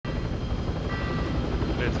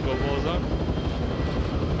go Warzone.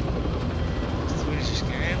 Let's finish this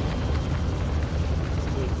game.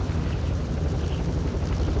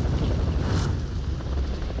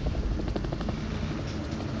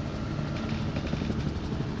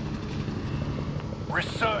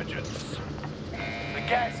 Resurgence. The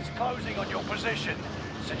gas is closing on your position.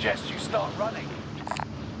 Suggest you start running.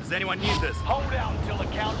 Does anyone need this? Hold out until the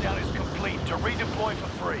countdown is complete to redeploy for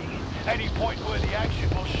free. Any point-worthy action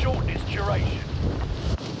will shorten its duration.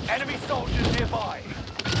 Enemy soldiers nearby.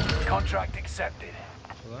 Contract accepted.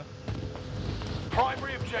 What?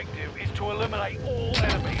 Primary objective is to eliminate all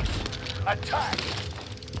enemies. Attack!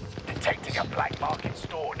 Detecting a black market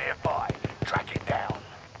store nearby. Track it down.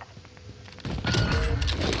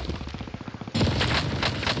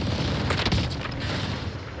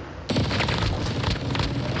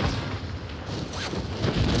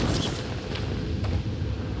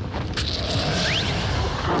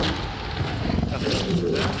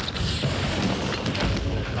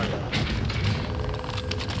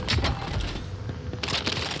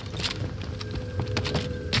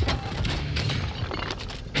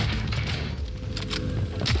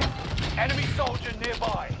 Enemy soldier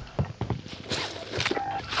nearby.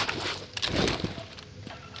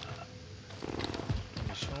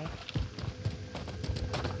 Mission.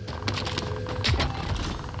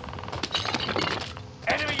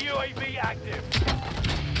 Enemy UAV active.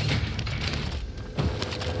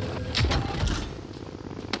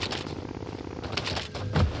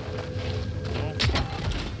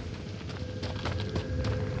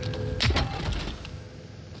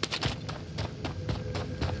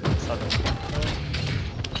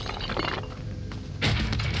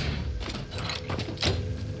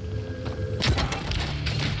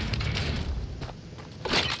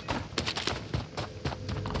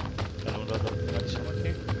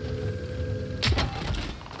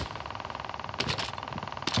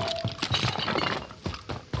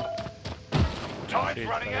 Time's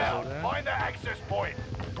running out. Find the access point.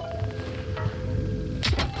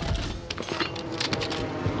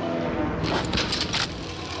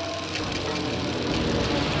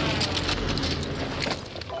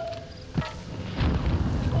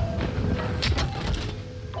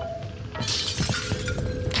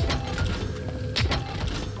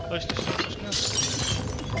 Chodź tu się,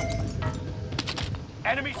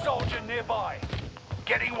 Enemy soldier nearby.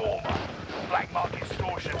 Getting warmer. Black market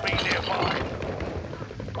store should be nearby.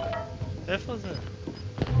 איפה זה?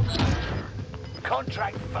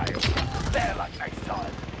 Contract failed. Better luck next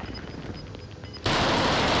time.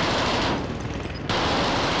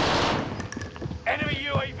 Enemy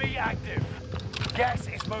UAV active. Gas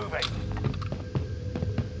is moving.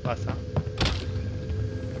 Pasa.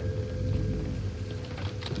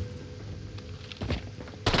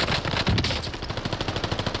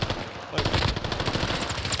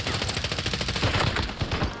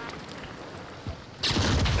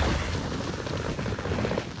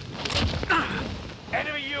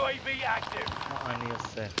 Enemy UAV active. מה אני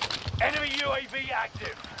עושה? Enemy UAV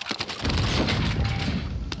active.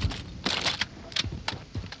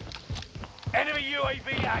 Enemy UAV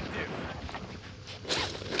active.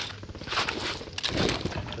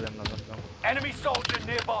 נתקדם לזאת גם. Enemy soldier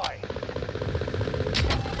nearby.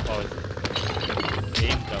 אוי.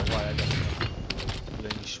 אם גרוע היה גם. אולי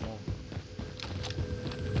נשמור.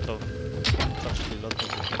 טוב. מצב שלי לא טוב.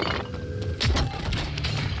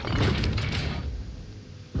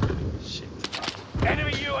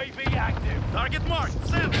 Enemy UAV active. Target marked.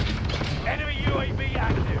 Send it. Enemy UAV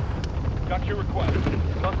active. Got your request.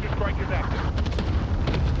 Cluster strike is active.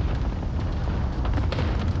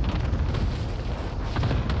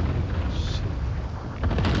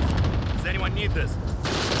 Does anyone need this?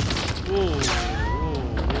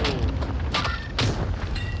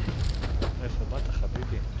 איפה באת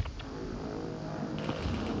חביבי?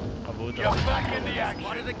 עבוד You're back in the action.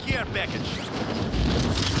 Spotted a care package.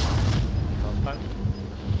 נכון?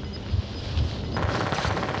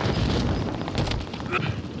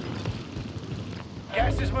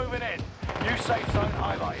 Gas is moving in. New safe zone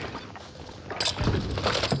highlighted.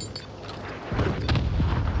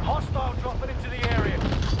 Hostile dropping into the area.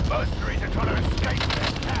 Mercenaries are trying to escape with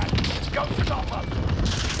their cash. Go stop them.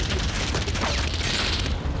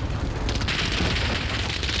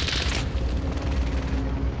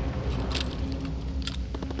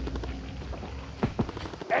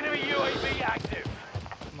 Enemy UAV active.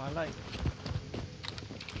 מה עליי?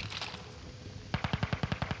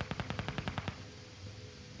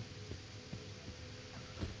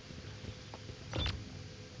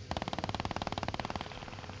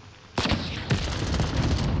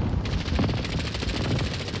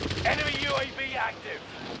 Enemy UAV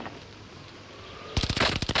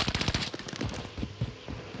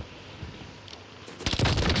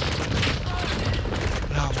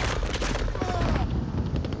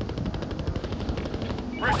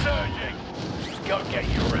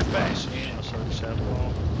נשאר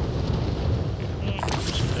פה.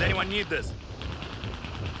 Does anyone need this?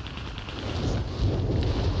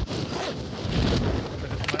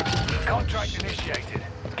 Contract initiated.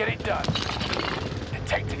 Get it done.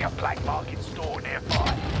 Detecting a black market store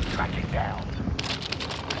nearby. Track it down.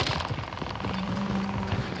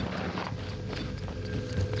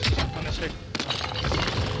 נשק.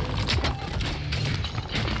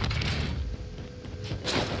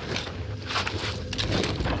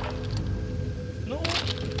 נו.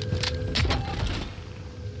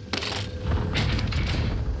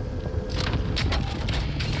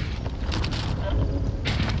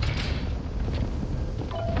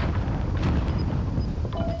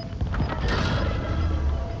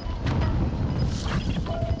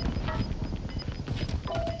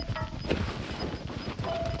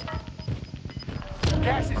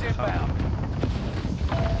 Gas is inbound.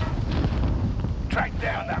 Track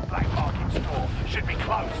down that black market store. Should be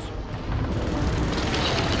close.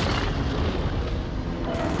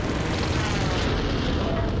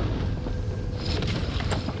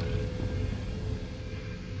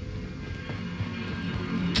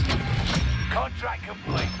 Contract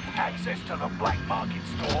complete. Access to the black market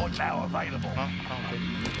store now available. אוקיי.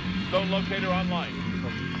 Zone locator online.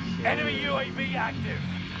 Enemy UAV active.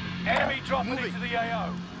 Enemy dropping into the AO.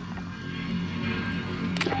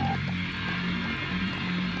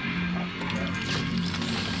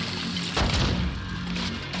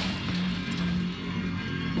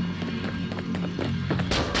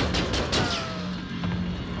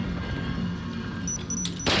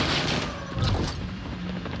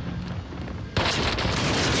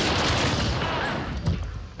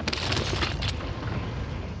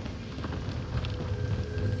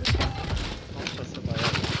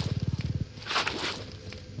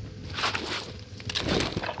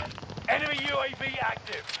 Enemy UAV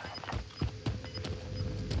active.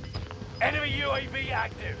 Enemy UAV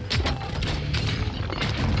active.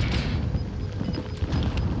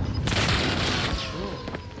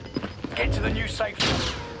 Get to the new safe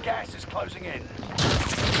zone. Gas is closing in.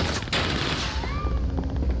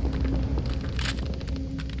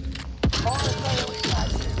 Fire sale is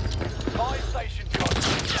active. Fire station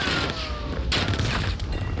contact.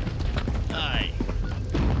 Aye.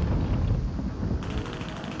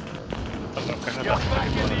 You're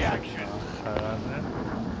back in the action.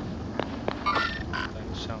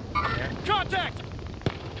 שם. Contact!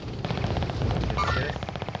 כסף.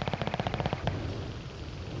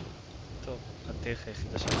 טוב, הדרך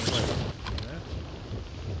היחידה שאני רואה.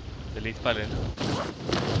 זה להתפלל.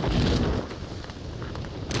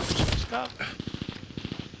 משכב.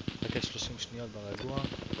 חכה 30 שניות ברגוע.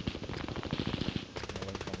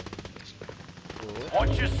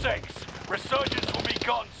 Watch your six. Resurgence will be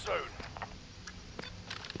gone soon.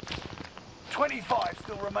 25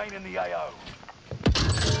 still remain in the AO.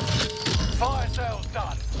 Fire sales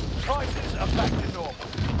done. Prices are back to normal.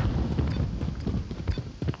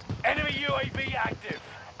 Enemy UAV active.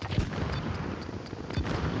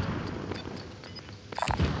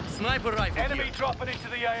 Sniper rifle Enemy here. dropping into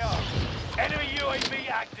the AO. Enemy UAV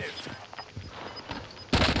active.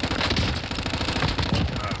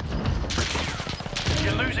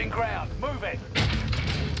 You're losing ground. Move it.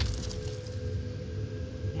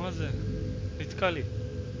 מה זה? נתקע לי.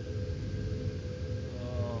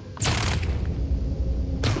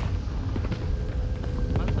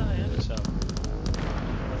 מה זה היה עכשיו?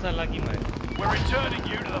 מה זה הלאגים האלה? We're returning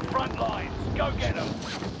you to the front lines. Go get them.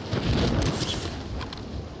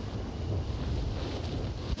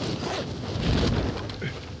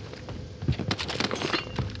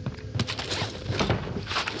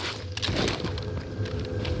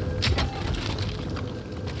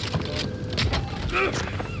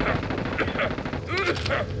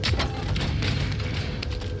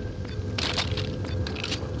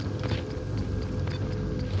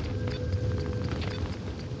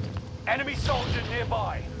 Enemy soldier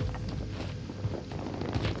nearby.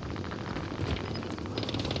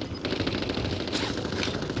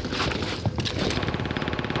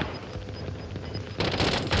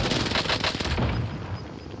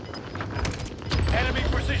 Enemy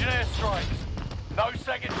precision airstrikes. No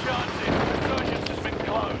second chances. Resurgence has been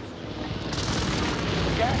closed.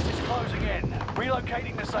 Gas is closing in.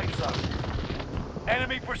 Relocating the safe zone.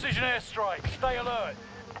 Enemy precision airstrike. Stay alert.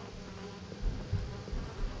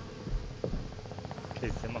 אוקיי,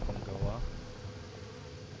 זה מקום גרוע.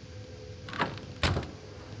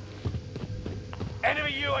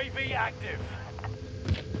 Enemy UAV active.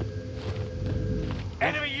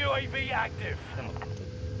 Enemy UAV active. זה מקום טוב.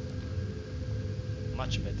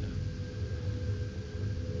 much better.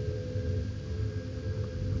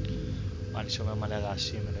 מה, אני שומע מלא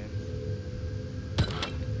רעשים עליהם.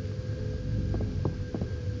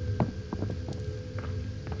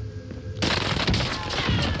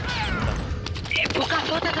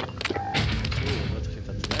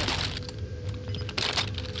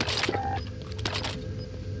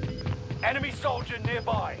 Enemy soldier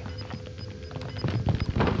nearby.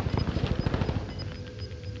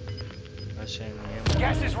 عشان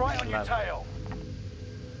Gas is right on your tail.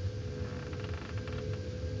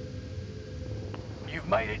 You've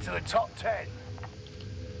made it to the top 10.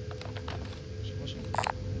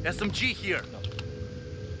 SMG here.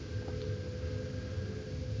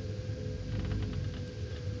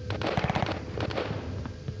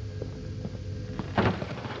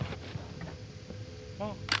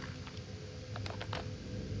 Oh.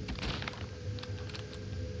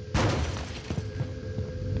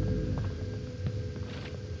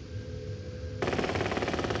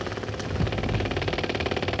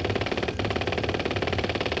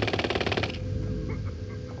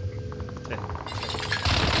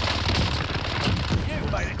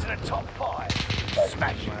 You've made it to the top 5.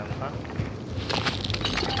 Smash it.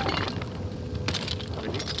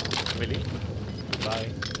 Really? Bye.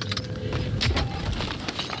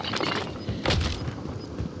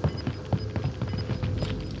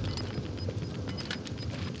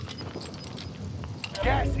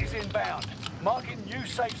 Gas is inbound. Marking new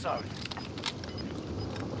safe zone.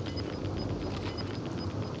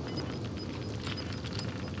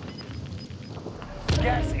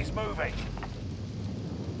 Gas is moving.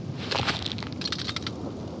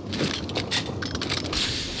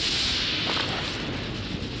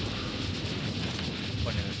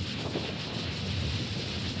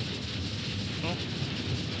 No?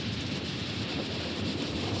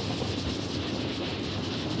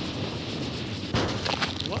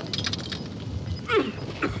 What?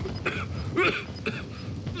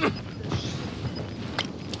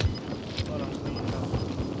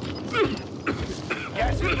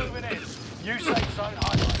 Gas is moving in. New safe zone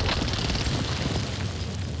highlighted.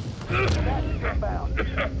 Gas is inbound.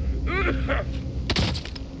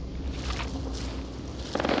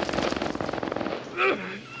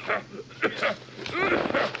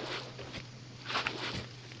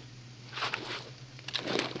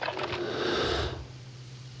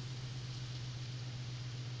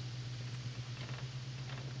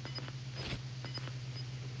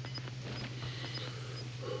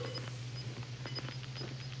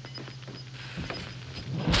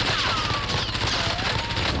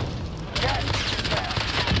 Gas is inbound.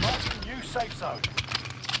 Marking new safe zone.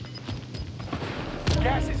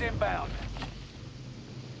 Gas is inbound.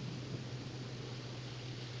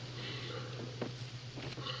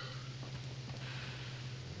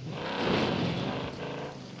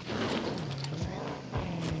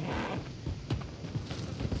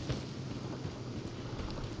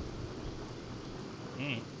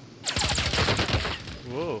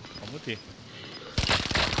 Wow, حمودي.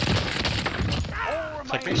 All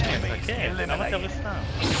فكريش remaining كيف enemies انا ما eliminated. تبسنا.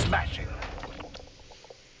 Smashing.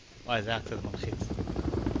 اه ذاك المخيط.